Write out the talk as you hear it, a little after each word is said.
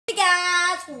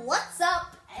What's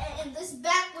up? And this is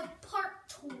back with part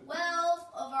 12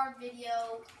 of our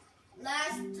video.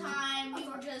 Last time we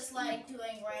were just like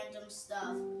doing random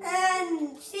stuff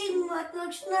and seeing what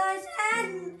looks nice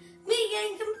and me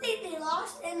getting completely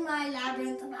lost in my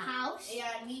labyrinth of a house. Yeah,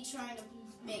 and me trying to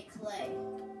make clay.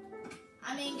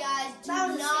 I mean, guys, do That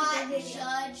was a not stupid video.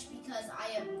 judge because I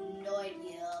have no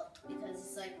idea. Because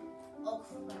it's like, oh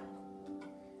crap.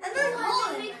 And then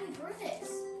Why did they make me bricks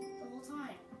the whole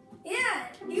time? yeah,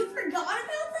 you forgot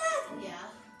about that?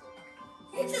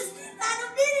 Yeah. You just did that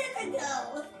a minute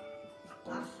ago.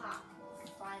 Aha.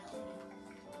 Finally.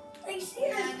 Like Yeah,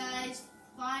 seriously. guys,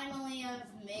 finally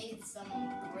I've made some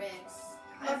bricks.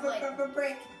 I've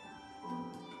Brick.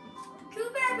 Too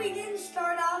bad we didn't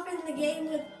start off in the game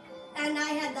with, and I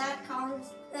had that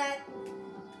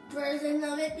version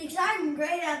of it because I'm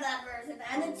great at that version,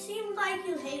 and it seemed like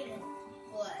you hate it.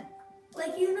 what?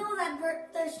 Like you know that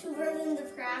there's two versions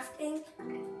of crafting.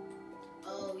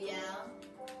 Oh yeah.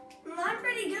 I'm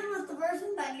pretty good with the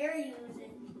version that you're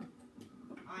using.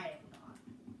 I am not.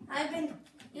 I've been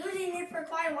using it for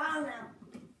quite a while now.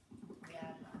 Yeah,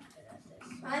 I'm not good at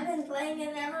this. I've been playing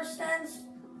it ever since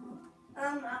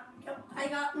I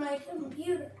got my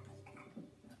computer.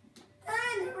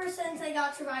 And ever since I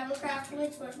got Survival Craft,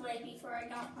 which was way before I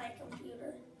got my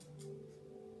computer.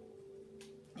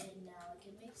 And now I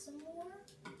can make some more.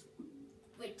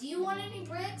 Wait, do you want any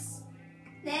bricks?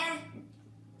 Nah.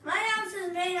 My house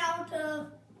is made out of,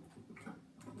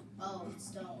 Oh,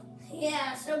 stone.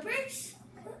 yeah, so bricks,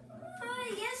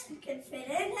 I guess it could fit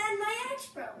in, and my axe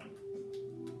broke.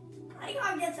 I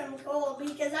gotta get some coal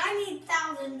because I need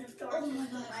thousands of torches. Oh my god,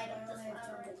 to I light up don't this have labyrinth.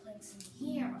 turtle planks in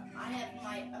here.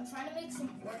 I'm trying to make some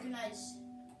organized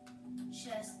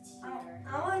chests here.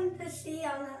 I wanted to see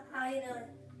how you do it.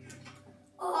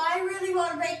 Oh, I really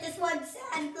want to break this one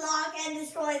sand block and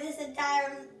destroy this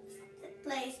entire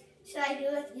place. Should I do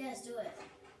it? Yes, do it.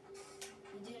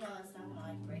 You do know it's not gonna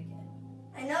like break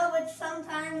it. I know, but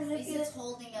sometimes if Because you... it's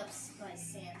holding up my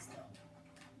sandstone.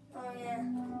 Oh, yeah.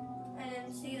 I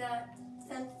didn't see that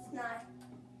since it's not.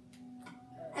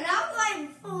 And I'm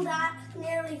like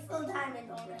nearly full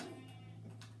diamond already.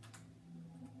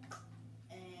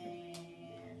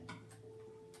 And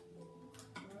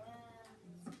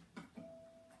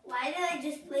Why did I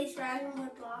just place random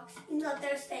wood blocks? You know,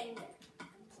 they're staying there.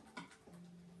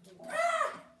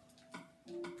 Ah!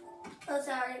 Oh,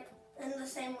 sorry. In the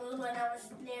same mood when I was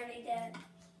nearly dead.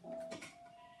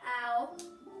 Ow.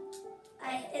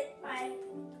 I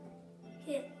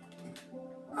hit.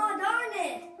 Oh, darn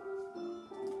it.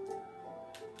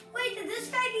 Wait, did this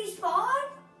guy despawn?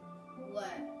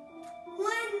 what?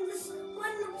 When the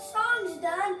song's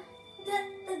done,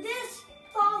 the disc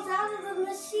falls out of the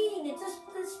machine. It just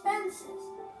dispenses.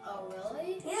 Oh,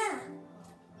 really? Yeah.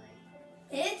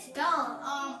 It's gone.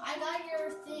 I got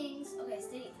your things. Okay,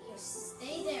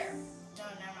 stay there. No,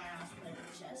 never mind. I'll put it in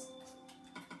the chest.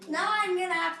 Now I'm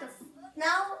gonna have to.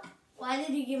 Now, why did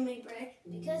you give me brick?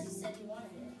 Because you said you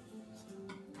wanted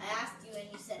it. I asked you and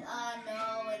you said,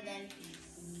 no, and then...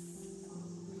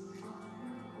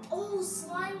 Oh,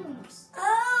 slimes.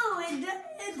 Oh, it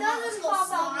Come on, let's doesn't go pop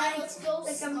slime. out like Let's go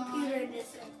the slime. computer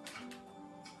edition.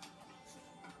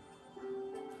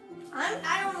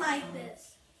 I don't like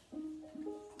this.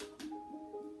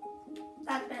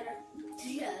 That's better.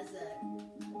 Yes.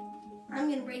 I'm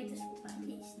gonna break this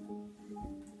piece.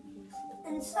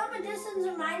 In some editions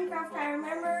of Minecraft, I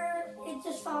remember it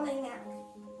just falling out.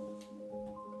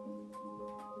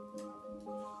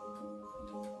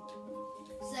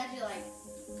 It's actually like...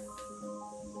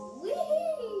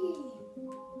 Whee!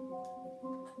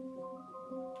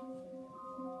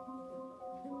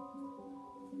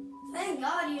 Thank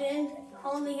God you didn't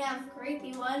only have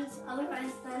creepy ones.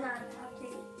 Otherwise, then I'd have to.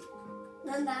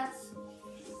 Then that's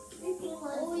creepy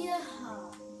ones. Oh, yeah.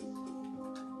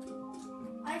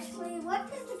 Actually, what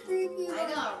is the creepy one?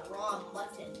 I got a raw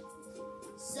mutton.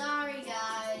 Sorry,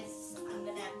 guys. I'm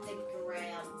gonna have to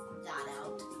grab that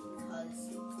out because,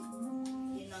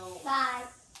 you know, Bye.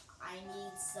 I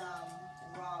need some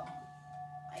raw.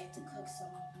 I have to cook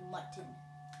some mutton.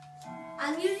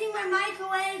 I'm using my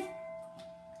microwave.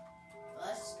 Oh,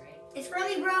 that's great. It's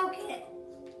really broken.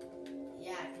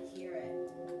 Yeah, I can hear it.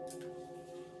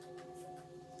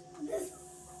 This.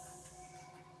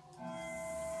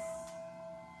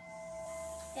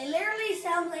 It literally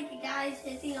sounds like a guy's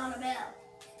hitting on a bell.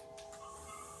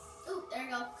 Ooh, there you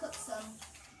go. Cook some.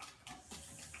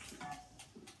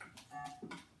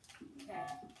 Okay.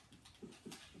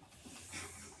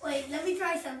 Wait, let me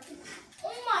try something.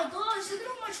 Oh my gosh, look at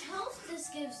how much health this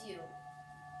gives you.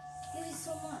 It gives you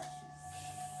so much.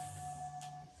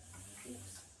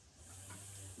 Oops.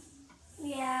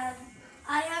 Yeah,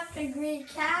 I have to agree.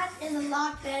 Cat is a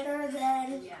lot better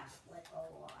than Yeah, like a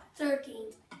lot.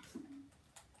 13.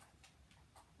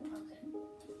 Okay.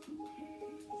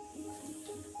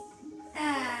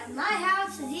 My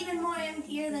house is even more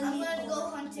emptier than I'm these gonna go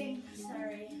four. hunting.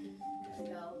 Sorry. Gotta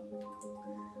go.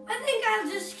 I think I'll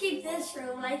just keep this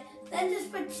room, like, then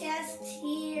just put chests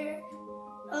here.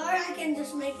 Or I can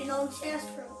just make an old chest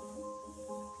room.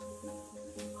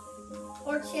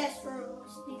 Or chest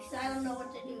rooms, because I don't know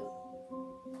what to do.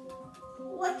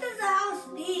 What does the house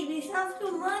need? We still have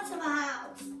 2 months of a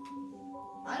house.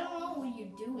 I don't know what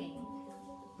you're doing.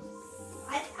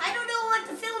 I don't know what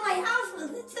to fill my house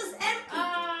with. It's just empty.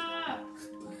 Ah!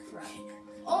 Crap.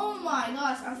 Oh my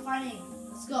gosh, I'm fighting.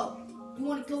 Let's go. You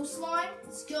want to go, slime?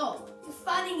 Let's go. You're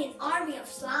fighting an army of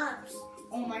slimes.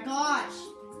 Oh my gosh.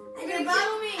 And You're you're gonna about,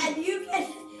 kill me. and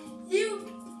you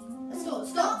Let's go,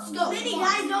 let's go, let's go. many Come on.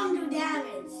 guys don't do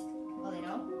damage. Oh, they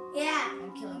know? Yeah,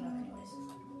 I'm killing them anyways.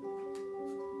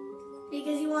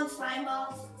 because you want slime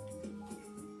balls.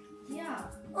 Yeah.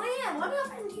 Oh yeah, what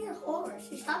happened to your horse?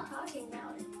 You stopped talking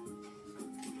about it.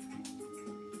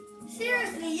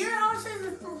 Seriously, your house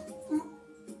is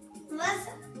less.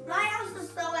 My house is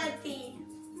so empty.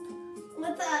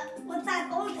 With that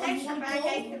old extra bag,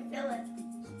 I can fill it.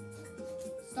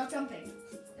 Stop jumping.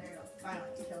 There you go. Finally,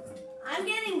 killed them. I'm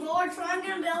getting bored, so I'm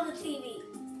gonna build a TV.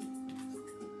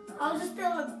 I'll just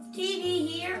build a TV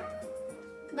here.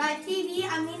 By TV,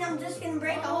 I mean I'm just gonna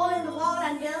break a hole in the wall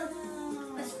and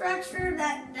build a structure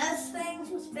that does things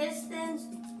with pistons.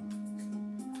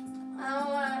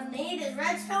 All I need is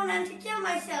redstone and to kill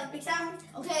myself because I'm.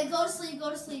 Okay, go to sleep, go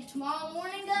to sleep. Tomorrow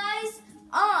morning, guys,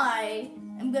 I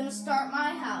am gonna start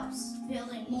my house.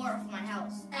 Building more of my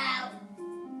house. Ow.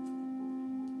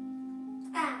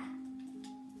 Ah.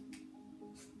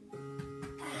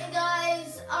 Hey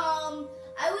guys,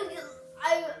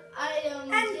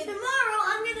 And tomorrow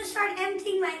I'm gonna start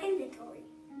emptying my inventory.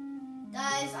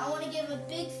 guys, I want to give a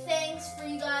big thanks for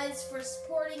you guys for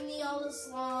supporting me all this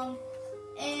long,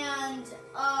 and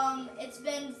it's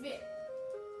been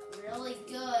really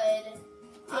good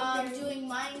doing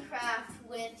Minecraft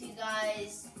with you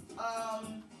guys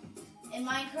in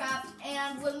Minecraft.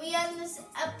 And when we end this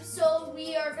episode,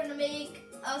 we are gonna make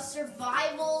a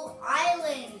survival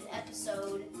island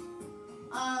episode.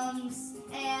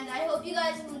 And I hope you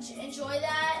guys enjoy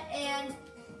that. And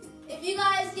if you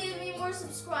guys give me more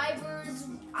subscribers,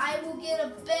 I will get a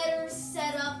better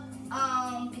setup.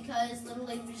 Because Little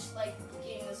Lady was just like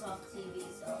getting this off TV.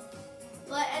 So,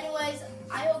 but anyways,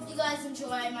 I hope you guys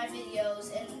enjoy my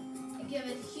videos and give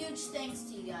a huge thanks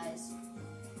to you guys.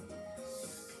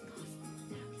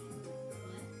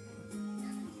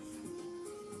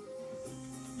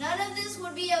 None of this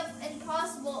would be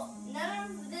impossible.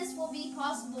 None of this will be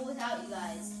possible without you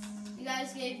guys. You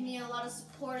guys gave me a lot of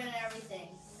support and everything.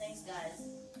 Thanks, guys.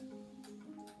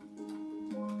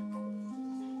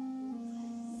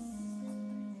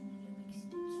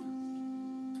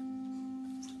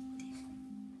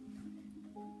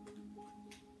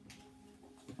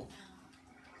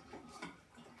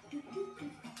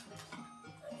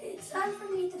 It's time for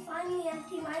me to finally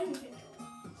empty my inventory.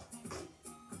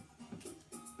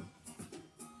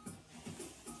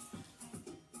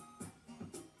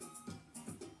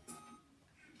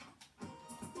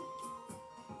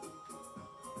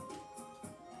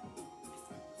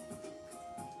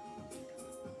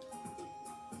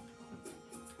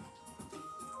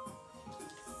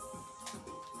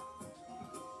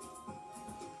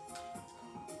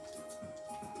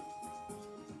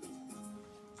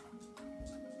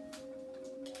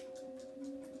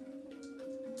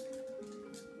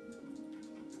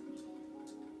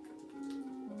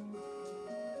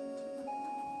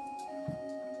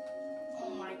 Oh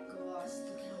my gosh,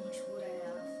 look how much wood I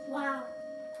have. Wow.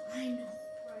 I know,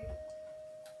 right?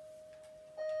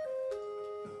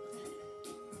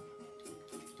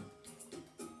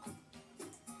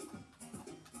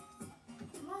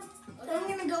 Come on. I'm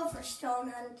gonna go for stone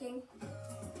hunting.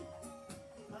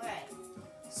 Alright.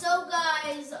 So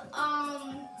guys,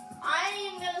 I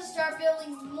am gonna start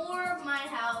building more of my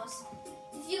house.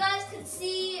 If you guys could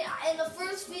see in the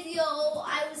first video,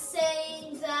 I was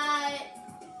saying that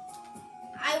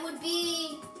I would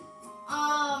be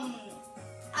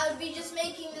just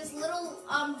making this little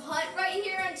hut right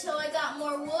here until I got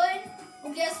more wood.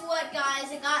 Well, guess what,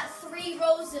 guys? I got 3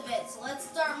 rows of it, so let's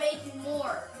start making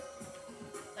more.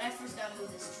 But I first gotta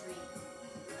move this tree.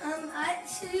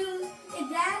 To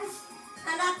advance,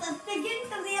 and at the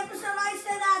beginning of the episode, I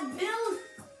said I'd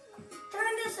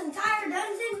turn this entire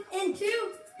dungeon into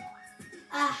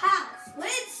a house,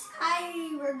 which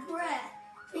I regret.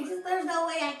 Because there's no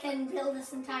way I can build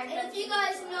this entire And if dungeon. you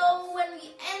guys know, when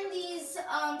we end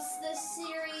this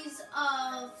series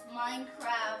of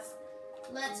Minecraft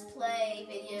Let's Play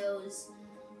videos,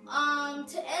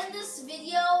 to end this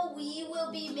video, we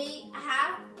would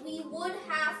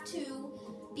have to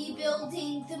be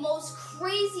building the most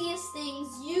craziest things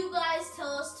you guys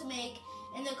tell us to make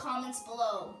in the comments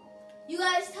below. You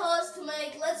guys tell us to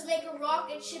let's make a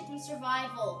rocket ship in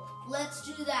survival. Let's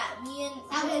do that.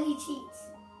 Without any cheats.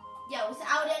 Yeah,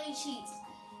 without any cheats.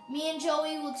 Me and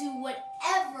Joey will do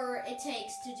whatever it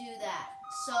takes to do that.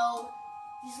 So,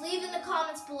 just leave in the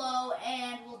comments below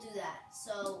and we'll do that.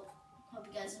 So, hope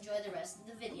you guys enjoy the rest of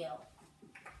the video.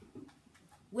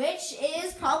 Which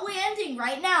is probably ending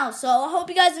right now. So, I hope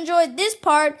you guys enjoyed this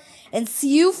part and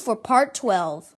see you for part 12.